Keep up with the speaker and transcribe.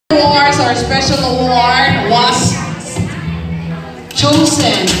course, our special award was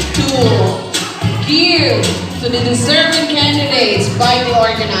chosen to give to the deserving candidates by the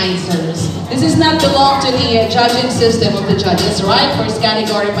organizers. This is not belong to the judging system of the judges, right? First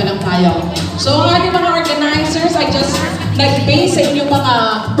category pa lang tayo. So ang ating mga organizers ay just nag-base sa inyong mga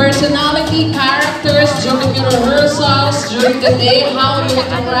personality, characters during your rehearsals, during the day, how you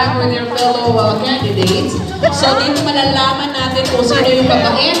interact with your fellow candidates. So dito malalaman natin kung sino yung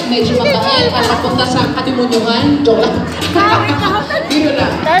mabait, medyo mabait, at papunta sa katimunyuhan. Joke lang. Dito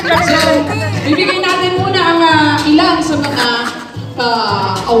lang. So, bibigay natin muna ang ilan sa mga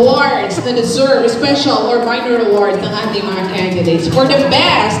awards na deserve, special or minor awards ng ating mga candidates. For the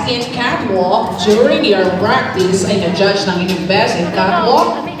best in Catwalk, during your practice ay na-judge ng inyong best in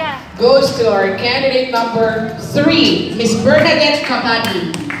Catwalk, goes to our candidate number 3, Miss Bernadette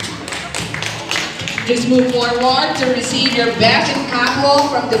Kapadi. Please move forward to receive your best in Catwalk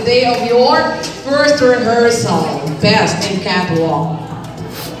from the day of your first rehearsal. Best in Catwalk.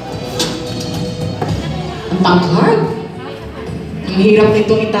 Ang tangkad. Ang hirap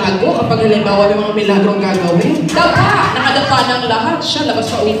nitong itago kapag halimbawa ng mga milagrong gagawin. Dapa! Nakadapa ng lahat. Siya,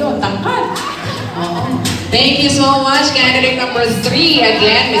 labas pa ulo. Tangkad. Thank you so much, candidate number 3.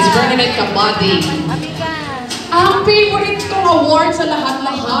 Again, Ms. Bernadette Kapadi. Ang favorite kong award sa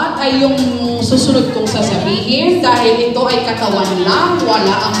lahat-lahat ay yung susunod kong sasabihin dahil ito ay katawan lang,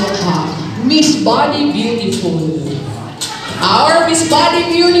 wala ang mukha. Miss Body Beautiful. Our Miss Body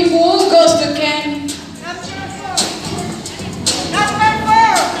Beautiful goes to Ken.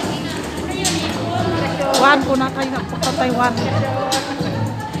 One po na kayo sa Taiwan.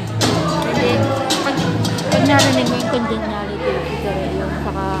 Pag narinig mo yung congeniality, yung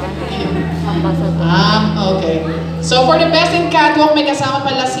saka ambassador. Okay. So for the best in Catwalk, may kasama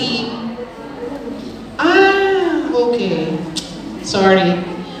pala si... okay. Sorry.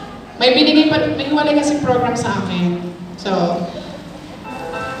 May binigay pa, may hiwalay kasi program sa akin. So,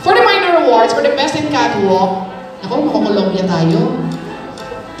 for the minor awards, for the best in Catwalk, ako, makukolombia tayo.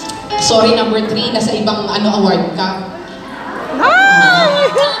 Sorry, number 3, nasa ibang award ka.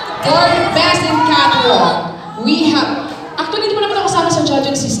 For the best in Catwalk, we have... Actually, hindi mo naman ako kasama sa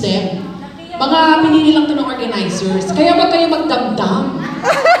judging system. Mga pinili lang ito ng organizers. Kaya wag kayo magdamdam.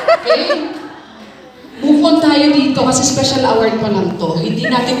 Okay? Move on tayo dito kasi special award pa lang to. Hindi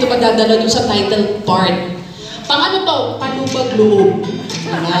natin ito madadala doon sa title part. Pang ano to? Palubag-loob.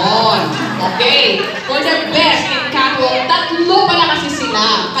 Ganon. Okay. For the best in Catwalk, 3 pala kasi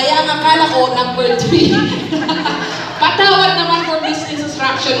sila. Kaya ang akala ko, number 3. Patawad naman for business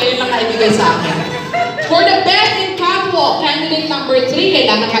instruction. Ngayon lang naibigay sa akin. For the best in Catwalk, candidate number 3,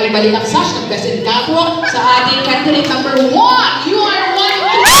 kailangan kaibalik ang sash ng best in Catwalk sa ating candidate number 1. You are one of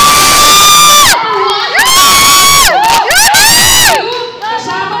the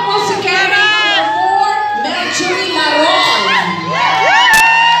kasama mo si candidate number 4, Mercury Laron.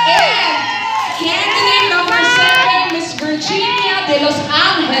 And candidate number 7, Miss Virginia de Los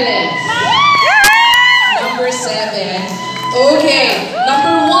Angeles. Number 7. Okay.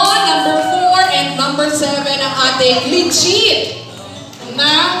 Number 1, number 4, and number 7 ang ating legit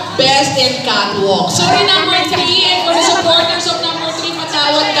na best in Catwalk. Sorry, number 3, and for the supporters of number 3,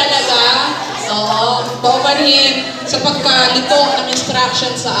 patawad talaga. Oo, pa rin sa pagkalito ng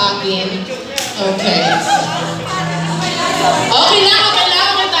instruction sa akin. Okay. Okay lang, okay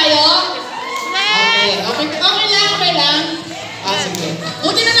tayo? Okay lang. Sige.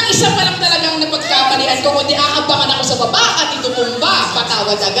 Buti na lang isa pa lang talagang napagkamalian ko, kundi aabangan ako sa baba at itutumba,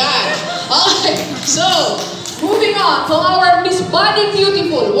 patawad agad. Okay, so, moving on to our Miss Body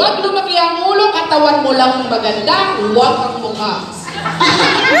Beautiful. Huwag lumaki ang ulo, katawan mo lang maganda, huwag ang mukha.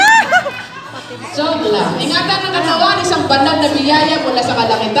 So, lang. Ingatan ng katawan, isang banal na biyaya mula sa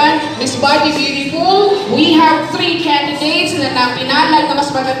kalangitan. Miss Body Beautiful, we have 3 candidates na napinalag na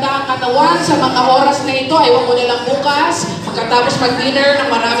mas maganda ang katawan sa mga oras na ito. Ayaw mo nilang bukas, pagkatapos mag-dinner ng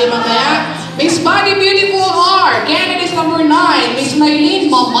marami mamaya. Miss Body Beautiful are candidates number 9, Miss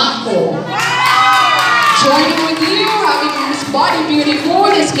Maylene Mamaco. Joining with you, having Miss Body Beautiful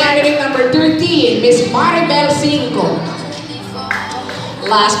is candidate number 13, Miss Maribel Cinco.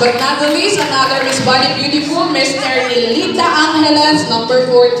 Last but not the least, another Miss Body Beautiful, Miss Ernilita Angeles, number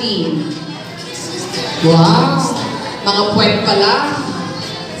 14. Wow! Mga puwet pala.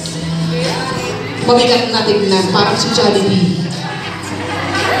 Mabigat na tignan, parang si Jollibee.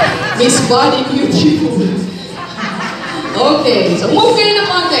 Miss Body Beautiful. Okay, so move kayo ng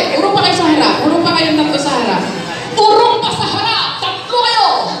konti. Urong pa kayo sa harap. Urong pa kayong 3 sa harap. Urong pa sa harap! 3 kayo!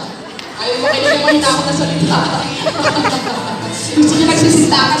 Ayaw mo kayo naman na ako na salita. Gusto niyo nagsisimula.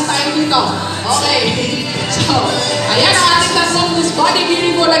 takas tayo dito. Okay. So, ayan ang ating tatlong Miss Body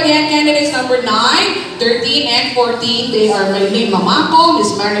Beautiful again. Candidates number 9, 13, and 14. They are Maylene Mamaco,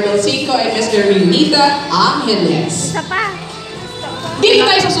 Miss Maribel Cinco, and Miss Renita Angeles. Isa pa. Dito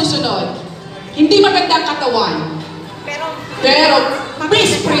tayo sa susunod. Hindi magandang katawan. Pero,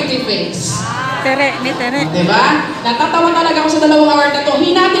 Miss Pretty Face. Tere, ni Tere. Diba? Natatawa talaga ako sa dalawang award na to.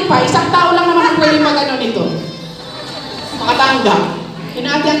 Hinati pa, isang tao lang naman ang pwede mag-ano nito. Makatanggap.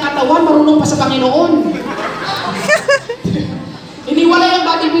 Hinati ang katawan, marunong pa sa Panginoon. Iniwala yung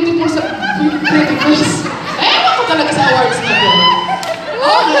body beautiful sa Pretty Face. Ewan ko talaga sa awards na to.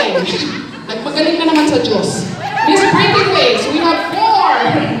 Okay. Nagmagaling na naman sa Diyos. Miss Pretty Face, we have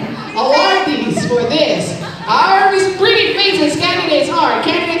 4 awardees for this. Our Miss Pretty Faces candidates are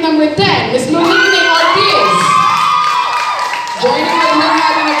candidate number 10, Miss Lolene Ortiz. Joining with her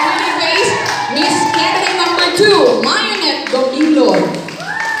having a pretty face, Miss candidate number 2, Mayonette Domingo.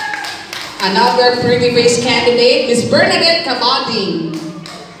 Another pretty face candidate, Miss Bernadette Cabading.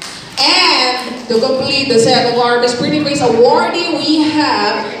 And to complete the set of our Miss Pretty Face awardee, we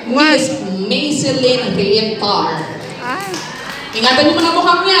have Miss Maceline Rientar. Ingatan niyo mga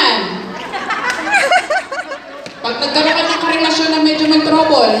mukhang yan. Pag nagkaroon ka ng karelasyon na medyo may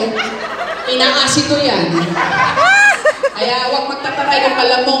trouble, inaasito yan. Kaya huwag magtataray kung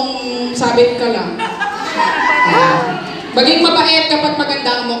alam mong sabit ka lang. Maging mabait kapag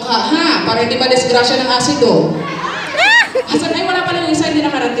maganda ang mukha, ha? Para hindi ma-disgrasya ng asido. Asan ay wala pala yung isa, hindi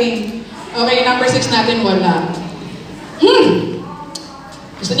nakarating. Okay, number 6 natin, wala.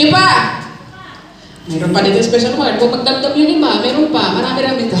 Gusto niyo pa? Meron pa dito special award. Kung magdamdam yung iba, meron pa.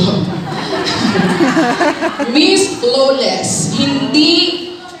 Marami-rami ito. Miss Flawless. Hindi,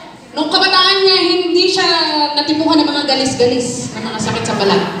 nung kabataan niya, hindi siya natipuhan ng mga galis-galis, ng mga sakit sa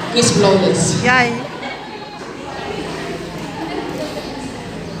balat. Miss Flawless. Yay.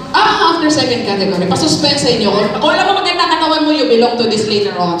 After second category, pa-suspense sa inyo. Kung alam mo maganda katawan mo, you belong to this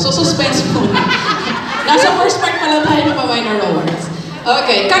later on. So, suspense muna. Nasa first part pala tayo ng minor awards.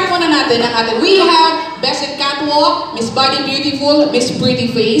 Okay, cut muna natin ang atin. We have Best in Catwalk, Miss Body Beautiful, Miss Pretty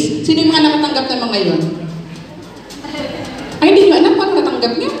Face. Sino yung mga nakatanggap ng mga yun? Ay, hindi nyo alam kung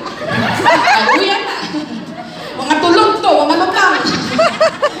natanggap niya. Ano yan? Mga tulog to, mga lutang.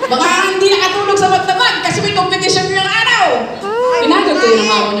 Mga hindi nakatulog sa magdamag kasi may competition yung araw. Pinagot ko yung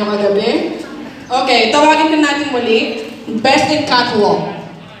ako nyo kagabi. Okay, tawagin na natin muli. Best in Catwalk.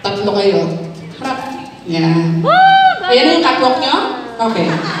 3 kayo. Harap. Yan. Ayan na yung catwalk nyo? Okay.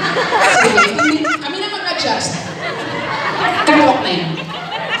 Sige, kami na mag-adjust. Catwalk na yan.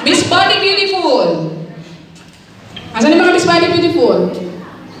 Miss Body Beautiful. Asan yung mga Miss Body Beautiful?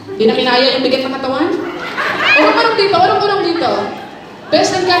 Hindi na kinaya yung bigat ng katawan? Urong dito, urong dito.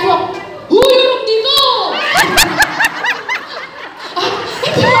 Best in Catwalk. Huy, urong dito!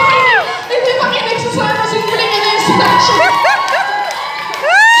 Hindi makinig sa sana, simple ka na yung selection.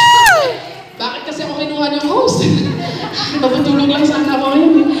 Bakit kasi ako kinuha niyong host? Napatulog lang sana ako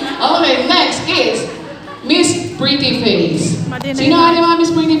ngayon. Okay, next is Miss Pretty Face. Sino nga yung mga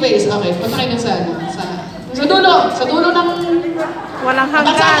Miss Pretty Face? Okay, punta kayo sa ano? Sa dulo ng... Walang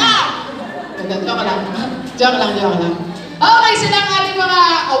hanggan. Joke lang. Okay, sila ang ating mga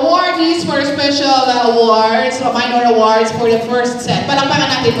awardees for special awards, minor awards for the first set. Palakpakan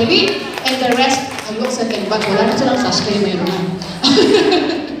natin muli. And the rest, look sa but wala na silang sashay, meron na.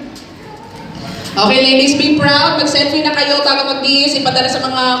 Okay, ladies, be proud. Mag-selfie na kayo bago magbihis. Ipadala sa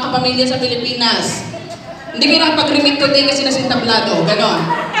mga kapamilya sa Pilipinas. Hindi kayo nakapag-remit today kasi nasintablado. Ganon.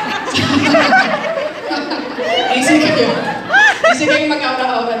 Easy kayo. Easy kayo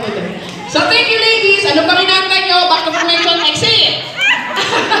mag-aura-aura.